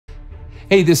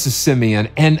Hey, this is Simeon,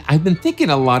 and I've been thinking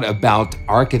a lot about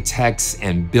architects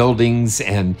and buildings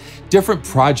and different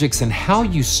projects and how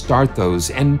you start those.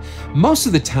 And most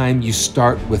of the time, you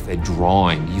start with a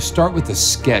drawing. You start with a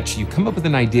sketch. You come up with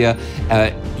an idea.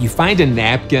 You find a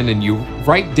napkin and you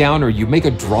write down, or you make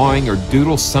a drawing or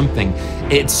doodle something.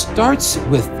 It starts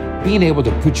with being able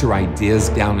to put your ideas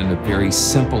down in a very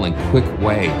simple and quick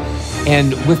way.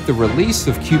 And with the release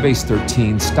of Cubase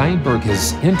 13, Steinberg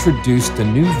has introduced a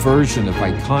new version of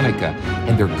ICONICA,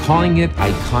 and they're calling it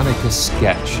ICONICA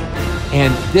Sketch.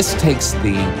 And this takes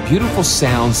the beautiful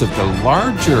sounds of the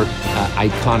larger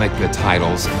ICONICA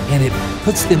titles, and it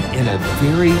puts them in a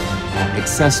very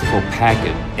accessible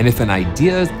packet. And if an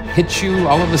idea hits you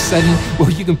all of a sudden, well,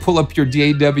 you can pull up your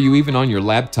DAW even on your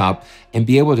laptop and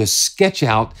be able to sketch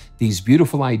out these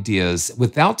beautiful ideas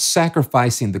without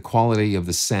sacrificing the quality of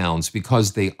the sounds,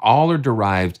 because they all are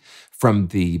derived from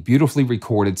the beautifully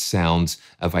recorded sounds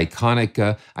of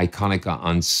ICONICA, ICONICA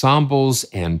ensembles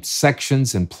and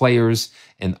sections and players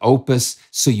and opus.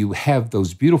 So you have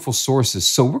those beautiful sources.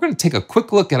 So we're going to take a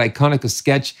quick look at ICONICA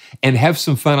Sketch and have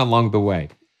some fun along the way.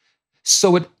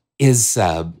 So it is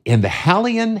in the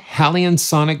Hallian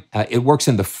Sonic. It works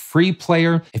in the free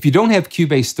player. If you don't have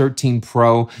Cubase 13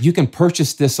 Pro, you can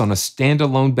purchase this on a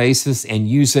standalone basis and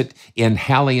use it in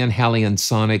Hallian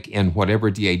Sonic, and whatever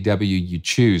DAW you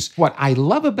choose. What I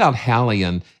love about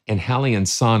Hallian and Hallian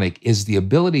Sonic is the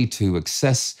ability to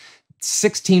access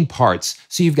 16 parts.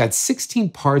 So you've got 16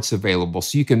 parts available,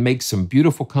 so you can make some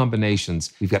beautiful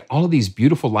combinations. We've got all of these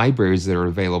beautiful libraries that are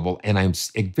available, and I'm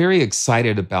very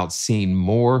excited about seeing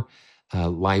more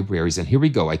libraries. And here we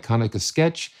go, ICONICA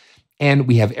Sketch. And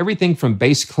we have everything from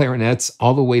bass clarinets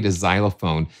all the way to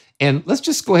xylophone. And let's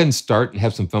just go ahead and start and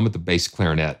have some fun with the bass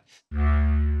clarinet.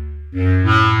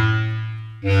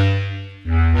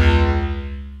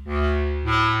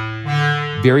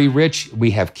 Very rich. We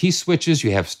have key switches.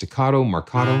 You have staccato,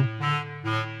 marcato,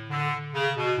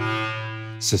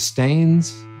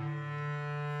 sustains,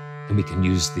 and we can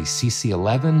use the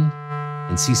CC11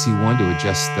 and CC1 to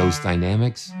adjust those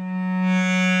dynamics.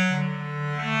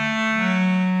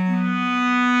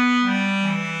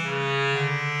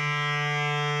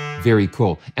 Very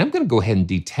cool. And I'm going to go ahead and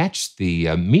detach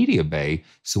the media bay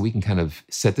so we can kind of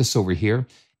set this over here.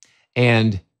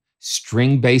 And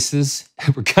string basses,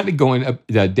 we're kind of going up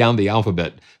down the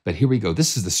alphabet, but here we go.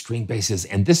 This is the string basses,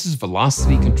 and this is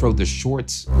velocity control, the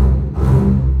shorts.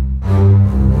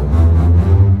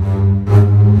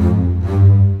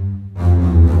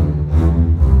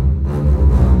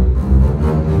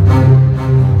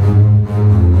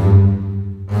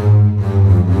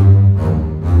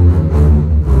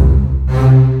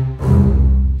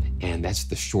 And that's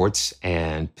the shorts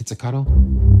and pizzicato.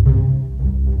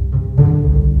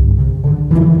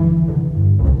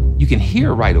 You can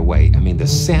hear right away, I mean, the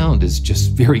sound is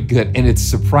just very good, and it's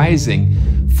surprising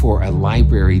for a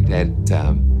library that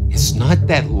is not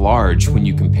that large when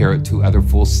you compare it to other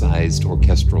full-sized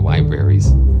orchestral libraries.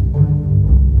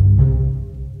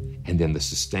 And then the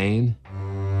sustain.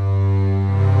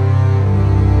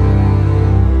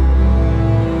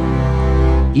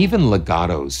 Even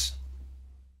legatos.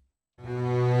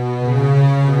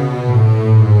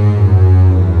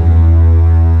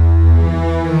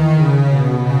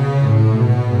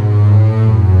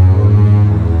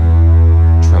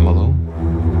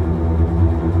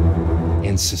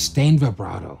 Sustained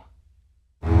vibrato.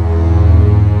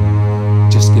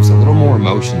 Just gives a little more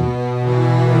emotion.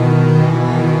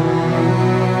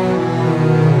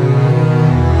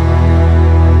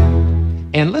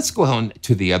 And let's go on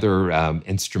to the other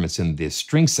instruments in the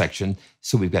string section.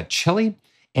 So we've got cello,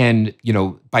 and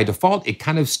by default, it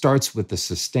kind of starts with the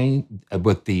sustain,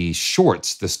 with the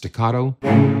shorts, the staccato.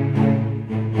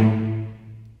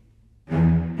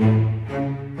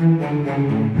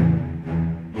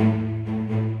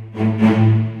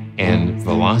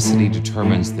 Velocity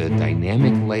determines the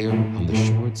dynamic layer on the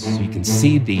shorts. So you can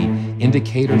see the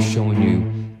indicator showing you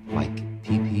like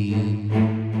PP,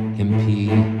 MP,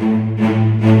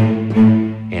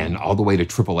 and all the way to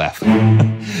triple F.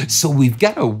 So we've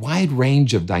got a wide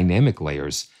range of dynamic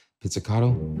layers.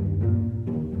 Pizzicato.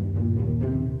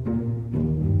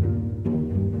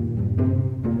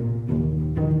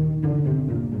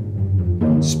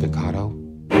 Spiccato.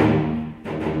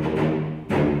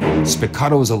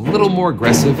 Spiccato is a little more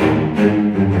aggressive,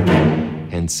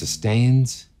 and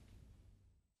sustains.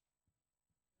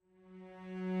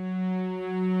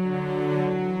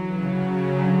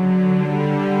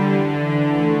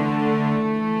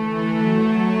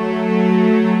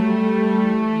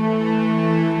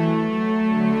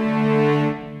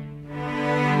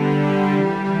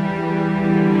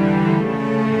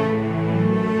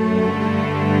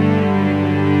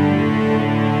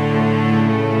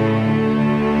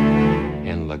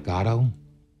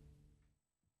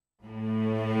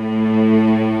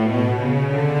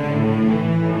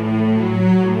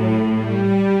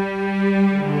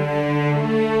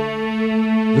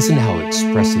 Listen to how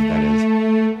expressive that is.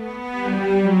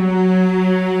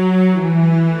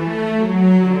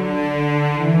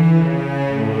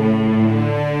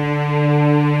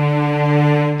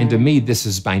 And to me, this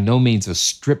is by no means a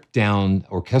stripped down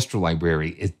orchestral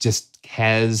library. It just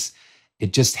has a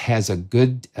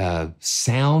good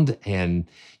sound, and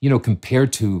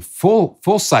compared to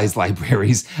full size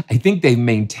libraries, I think they've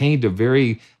maintained a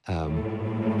very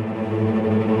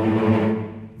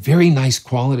very nice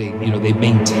quality. They've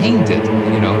maintained it.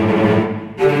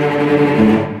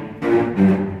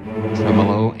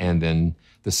 Tremolo and then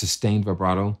the sustained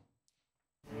vibrato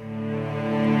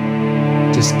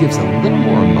just gives a little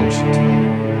more emotion to it.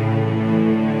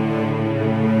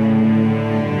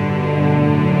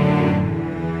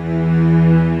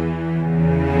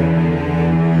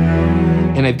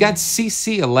 And I've got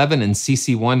CC11 and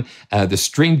CC1. The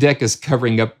Stream Deck is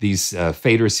covering up these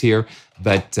faders here,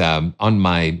 but on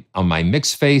my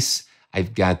mix face,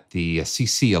 I've got the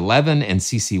CC11 and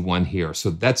CC1 here.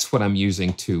 So that's what I'm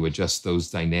using to adjust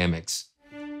those dynamics.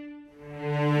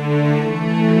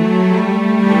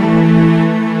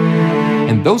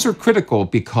 And those are critical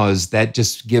because that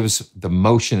just gives the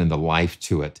motion and the life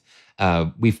to it.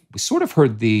 We've sort of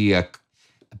heard the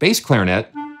bass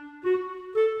clarinet.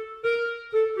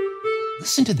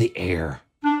 Listen to the air.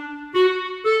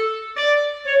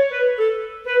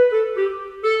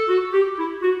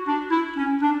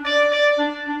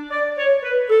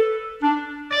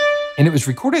 And it was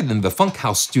recorded in the Funk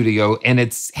House studio, and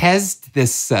it has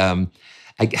this, I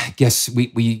guess we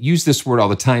use this word all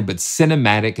the time, but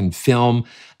cinematic and film,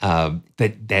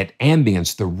 that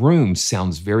ambience, the room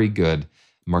sounds very good.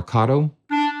 Marcato.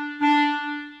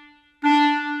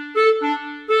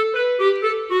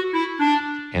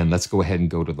 And let's go ahead and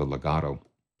go to the legato.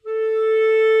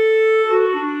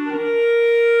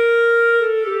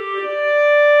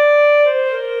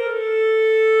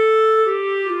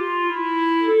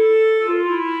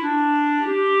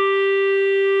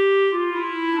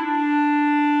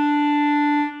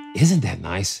 Isn't that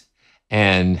nice?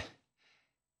 And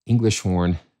English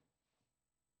horn.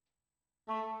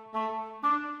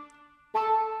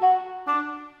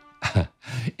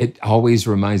 It always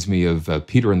reminds me of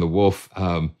Peter and the Wolf.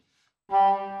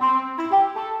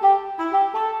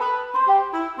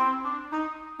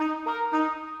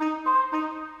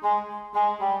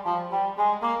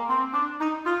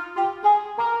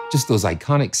 Just those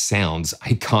iconic sounds.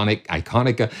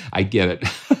 Iconica, I get it.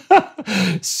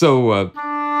 So,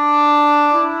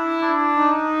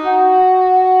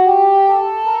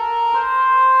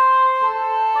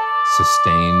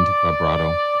 sustained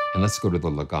vibrato. And let's go to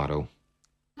the legato.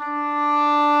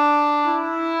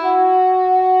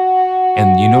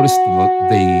 And you notice the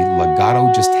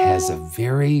legato just has a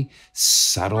very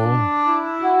subtle,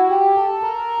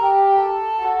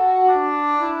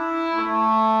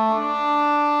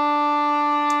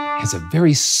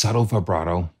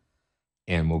 vibrato.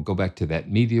 And we'll go back to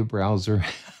that media browser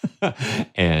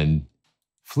and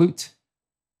flute.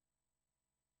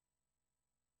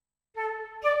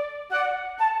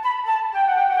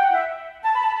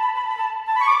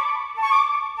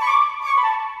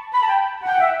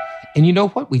 And you know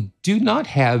what? We do not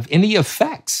have any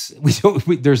effects.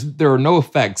 There are no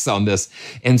effects on this.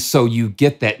 And so you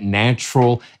get that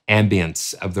natural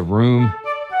ambience of the room.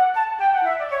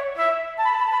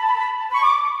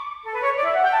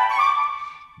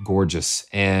 Gorgeous.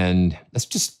 And let's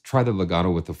just try the legato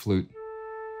with the flute.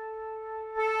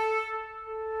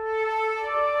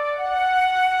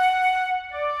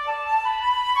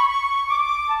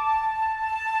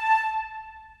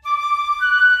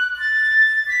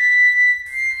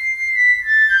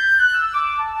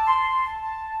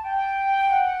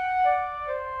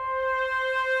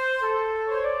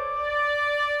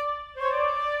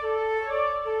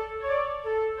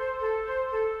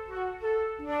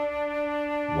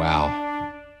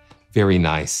 Wow, very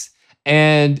nice.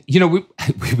 And,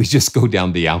 we just go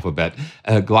down the alphabet.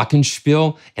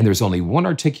 Glockenspiel, and there's only one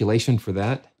articulation for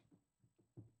that.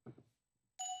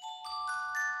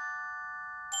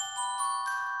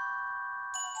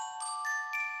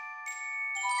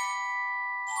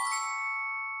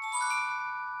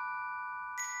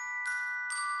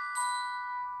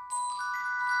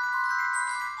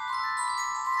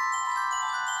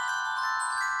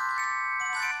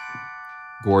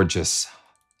 Gorgeous.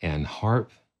 And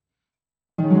harp.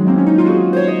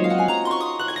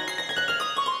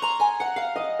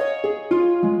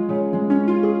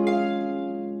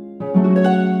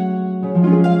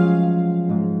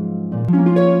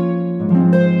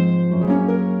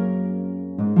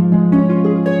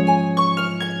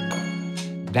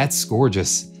 That's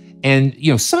gorgeous. And,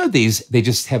 some of these, they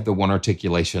just have the one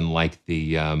articulation like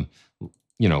the,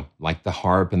 like the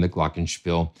harp and the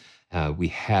glockenspiel. We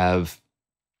have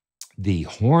the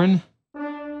horn.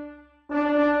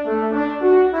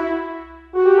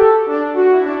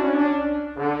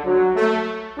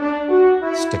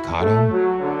 Staccato.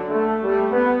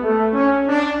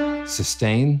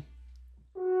 Sustain.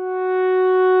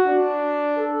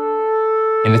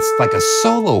 And it's like a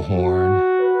solo horn.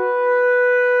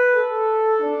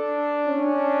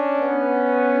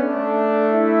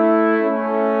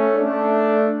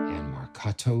 And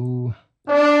marcato.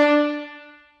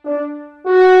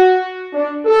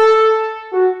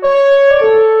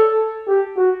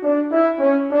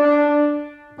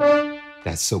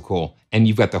 That's so cool. And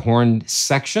you've got the horn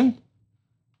section.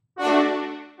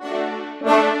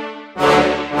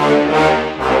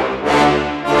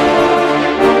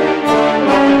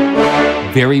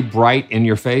 Very bright in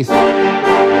your face.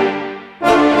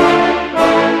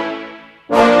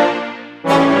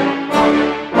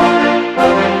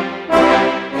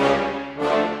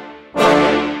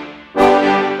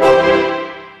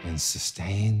 And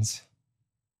sustains.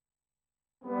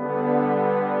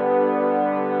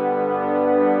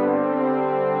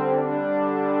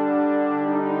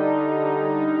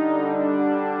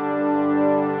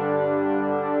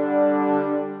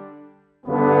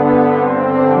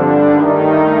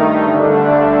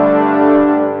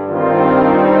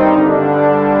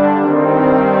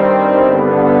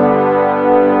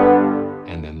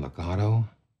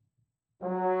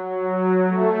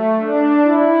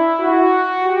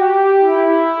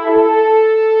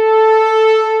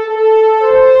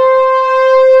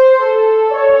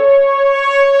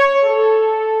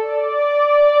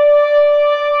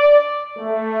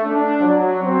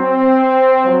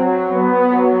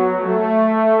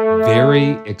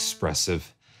 Very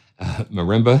expressive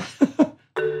marimba.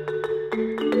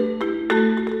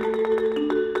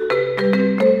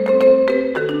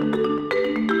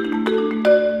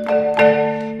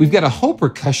 We've got a whole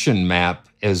percussion map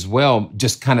as well,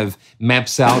 just kind of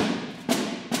maps out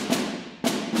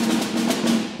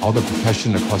all the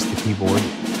percussion across the keyboard.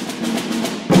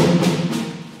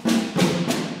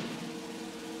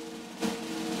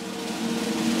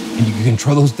 And you can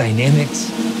control those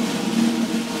dynamics.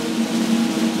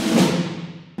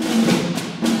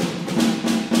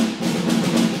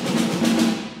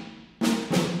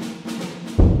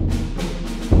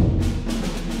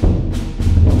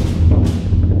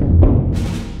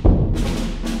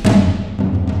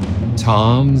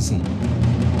 Toms.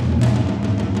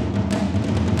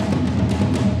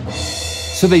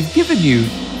 So they've given you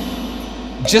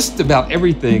just about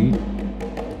everything.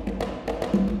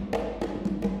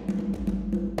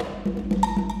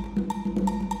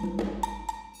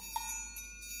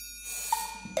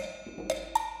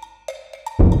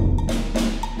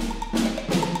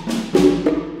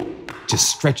 Just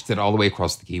stretched it all the way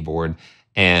across the keyboard.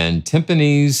 And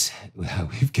timpanis,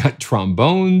 we've got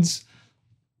trombones.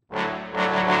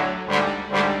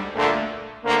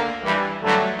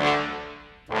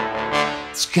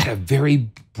 It's got a very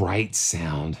bright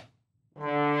sound.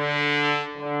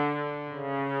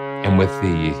 And with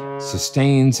the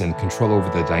sustains and control over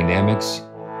the dynamics.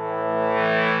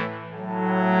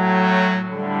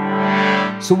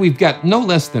 So we've got no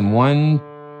less than 1,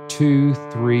 2,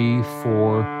 3,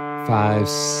 4, 5,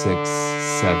 6,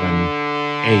 7,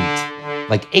 8.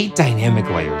 Like 8 dynamic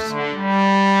layers.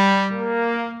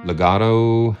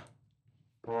 Legato.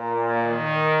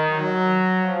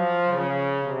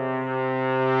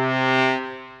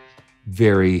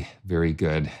 Very, very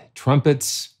good.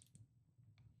 Trumpets.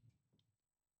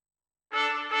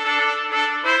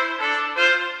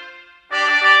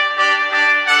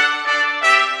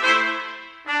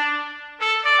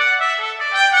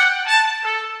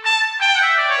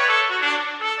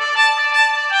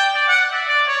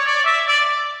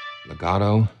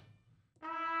 Legato.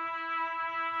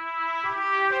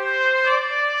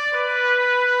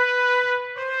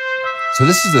 So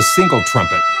this is a single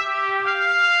trumpet.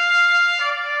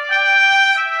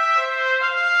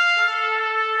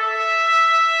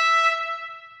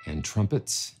 And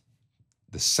trumpets,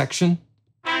 the section.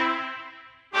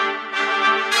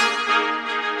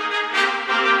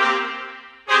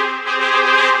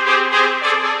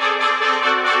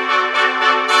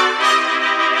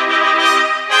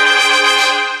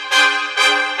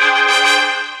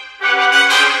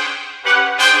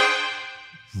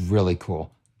 Really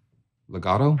cool.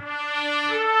 Legato.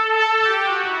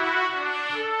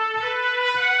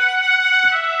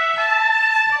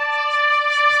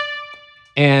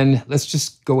 And let's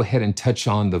just go ahead and touch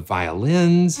on the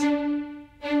violins.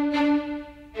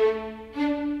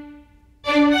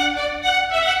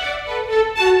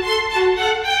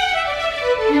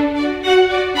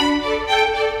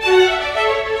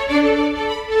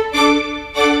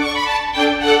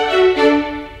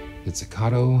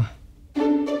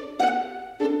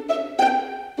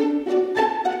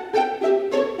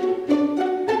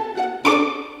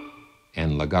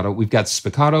 legato. We've got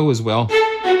spiccato as well.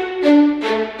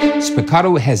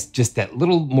 Spiccato has just that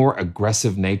little more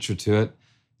aggressive nature to it.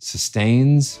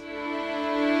 Sustains.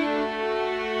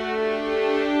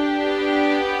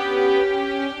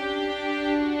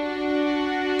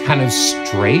 Kind of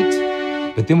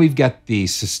straight, but then we've got the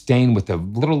sustain with a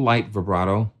little light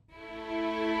vibrato.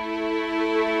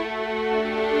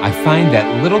 I find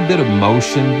that little bit of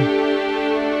motion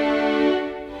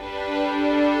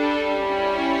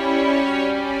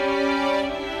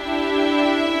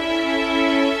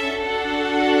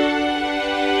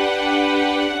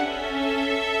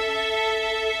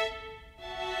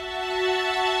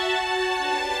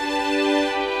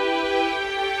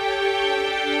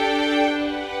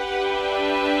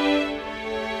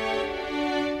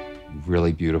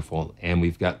really beautiful. And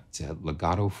we've got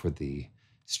legato for the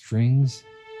strings,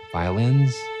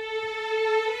 violins.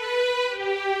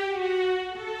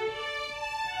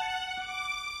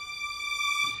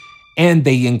 And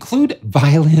they include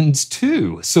violins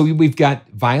too. So we've got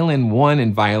violin 1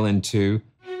 and violin 2.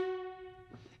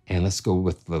 And let's go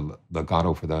with the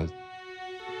legato for those.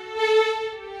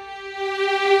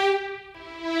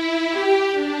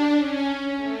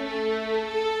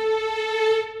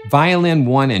 Violin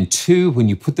 1 and 2, when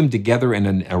you put them together in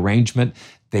an arrangement,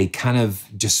 they kind of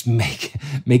just make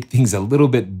things a little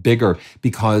bit bigger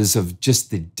because of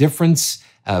just the difference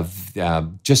of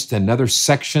just another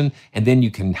section, and then you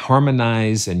can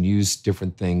harmonize and use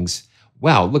different things.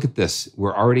 Wow, look at this.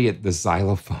 We're already at the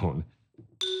xylophone.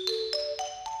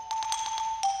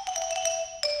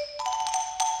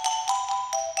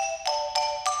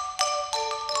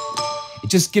 It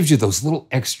just gives you those little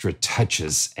extra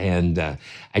touches, and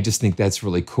I just think that's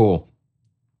really cool.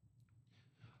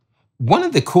 One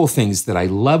of the cool things that I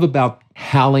love about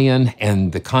Hallian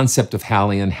and the concept of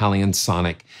Hallian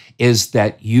sonic, is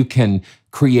that you can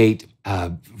create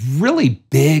really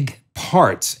big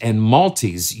parts and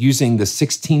multis using the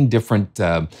 16 different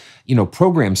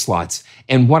program slots.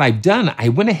 And what I've done, I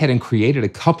went ahead and created a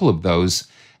couple of those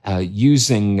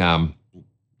using,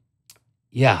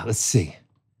 let's see.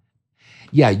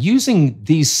 Yeah, using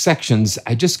these sections,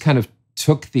 I just kind of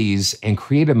took these and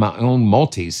created my own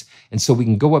multis. And so we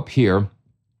can go up here,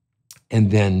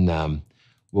 and then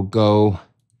we'll go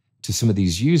to some of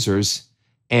these users,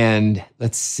 and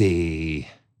let's see.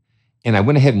 And I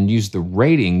went ahead and used the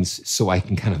ratings so I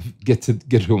can kind of get to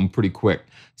them pretty quick.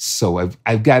 So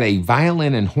I've got a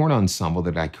violin and horn ensemble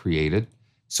that I created.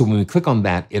 So when we click on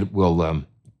that, it will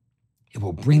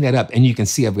bring that up, and you can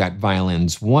see I've got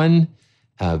violins 1,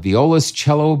 violas,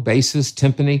 cello, basses,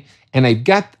 timpani, and I've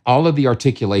got all of the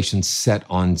articulations set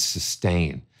on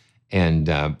sustain, and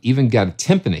even got a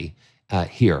timpani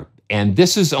here. And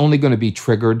this is only going to be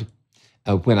triggered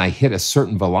when I hit a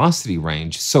certain velocity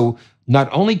range. So not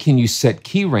only can you set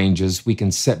key ranges, we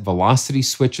can set velocity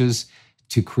switches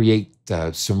to create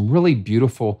some really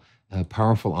beautiful,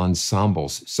 powerful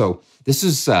ensembles. So this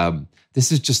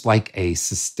is just like a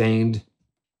sustained,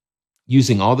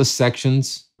 using all the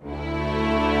sections.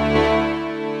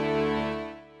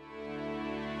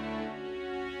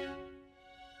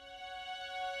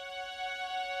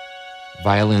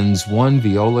 Violins 1,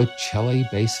 viola, cello,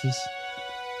 basses.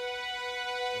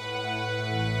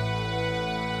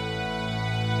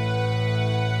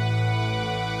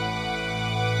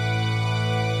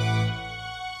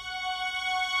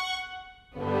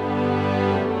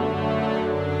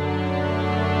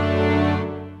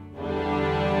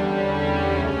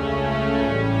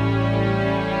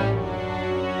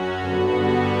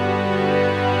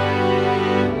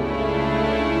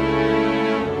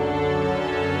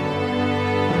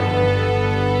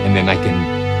 And then I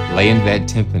can lay in that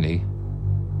timpani.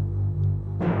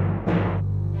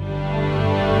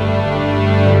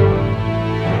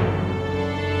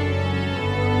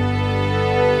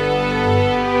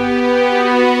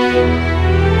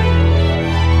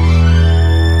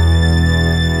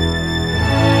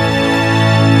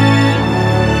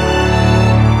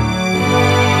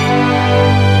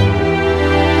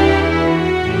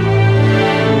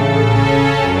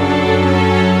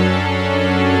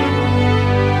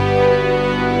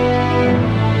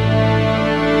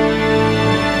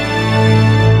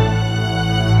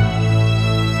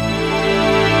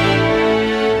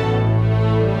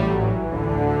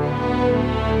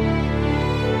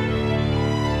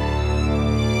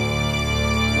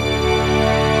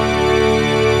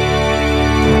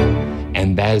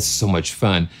 And that is so much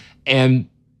fun. And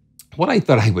what I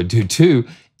thought I would do too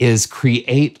is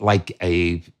create like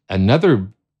another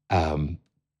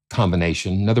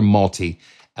combination, another multi,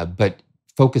 but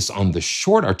focus on the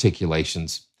short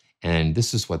articulations. And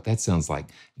this is what that sounds like.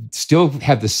 Still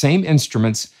have the same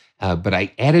instruments, but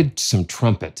I added some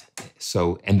trumpet.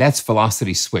 So, and that's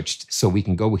velocity switched. So we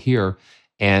can go here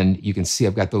and you can see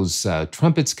I've got those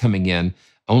trumpets coming in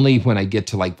only when I get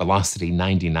to like velocity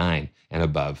 99 and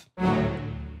above.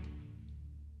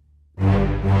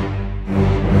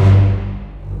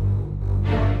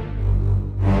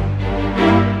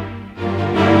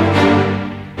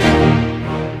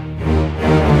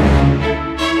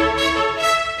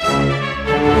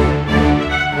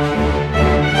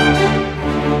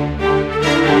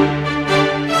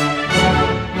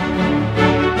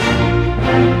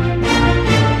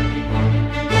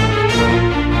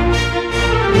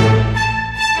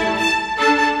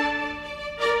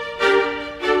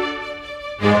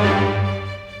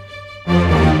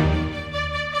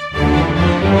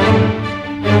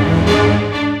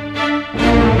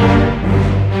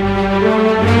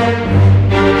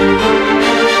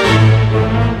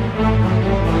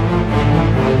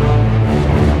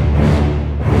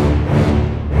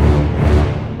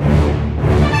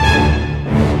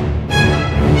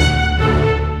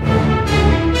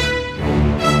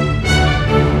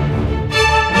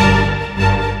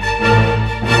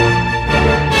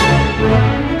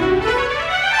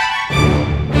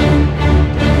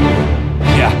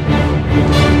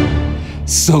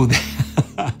 So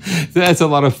that's a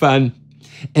lot of fun.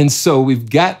 And so we've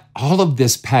got all of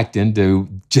this packed into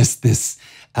just this,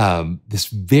 this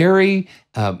very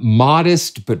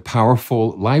modest but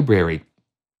powerful library.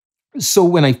 So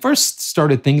when I first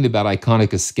started thinking about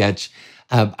ICONICA Sketch,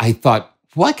 I thought,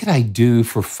 what could I do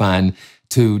for fun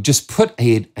to just put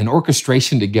an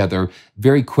orchestration together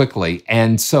very quickly?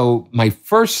 And so my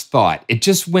first thought, it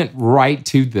just went right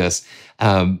to this.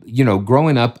 You know,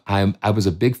 growing up, I was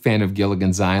a big fan of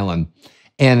Gilligan's Island.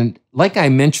 And like I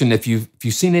mentioned, if you've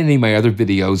seen any of my other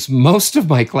videos, most of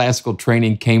my classical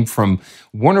training came from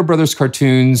Warner Brothers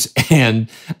cartoons and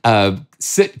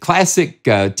classic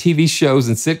TV shows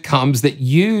and sitcoms that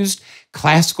used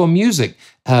classical music.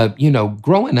 You know,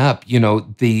 growing up, you know,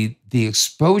 the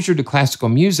exposure to classical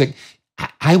music,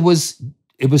 it was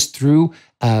through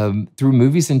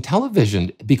movies and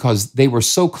television because they were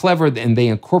so clever and they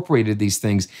incorporated these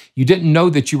things. You didn't know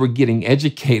that you were getting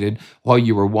educated while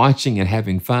you were watching and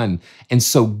having fun. And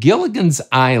so Gilligan's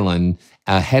Island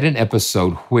had an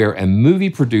episode where a movie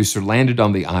producer landed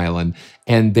on the island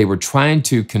and they were trying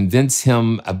to convince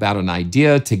him about an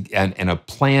idea and a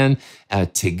plan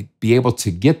to be able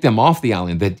to get them off the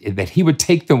island, that he would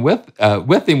take them with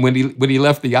him when he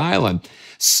left the island.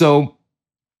 So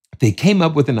they came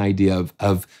up with an idea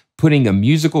of putting a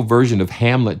musical version of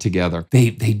Hamlet together. They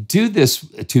do this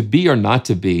To Be or Not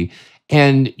to Be.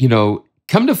 And, you know,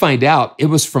 come to find out, it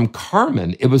was from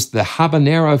Carmen. It was the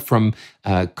habanera from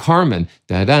Carmen.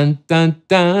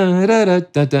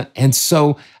 Da-dun-dun-dun-da-da-da-da. And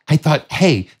so I thought,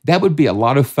 hey, that would be a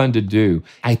lot of fun to do.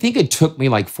 I think it took me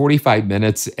like 45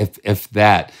 minutes, if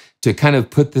that, to kind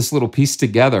of put this little piece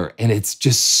together. And it's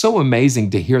just so amazing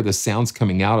to hear the sounds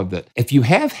coming out of it. If you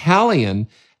have Hallian,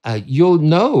 you'll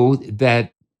know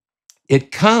that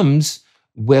it comes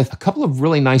with a couple of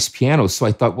really nice pianos. So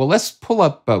I thought, well, let's pull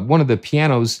up one of the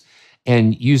pianos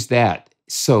and use that.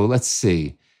 So let's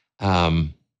see.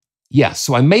 Yeah,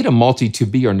 so I made a multi To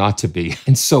Be or Not to Be.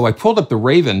 And so I pulled up the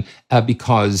Raven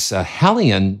because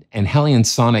Hallian and Hallian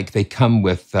Sonic, they come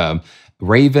with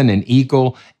Raven and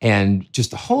Eagle and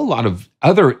just a whole lot of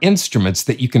other instruments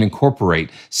that you can incorporate.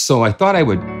 So I thought I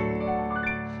would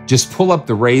just pull up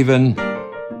the Raven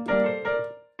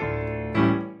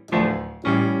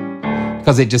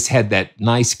because it just had that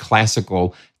nice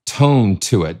classical tone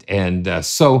to it. And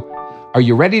so are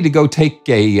you ready to go take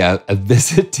a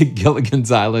visit to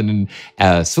Gilligan's Island?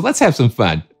 And so let's have some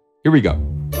fun. Here we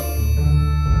go.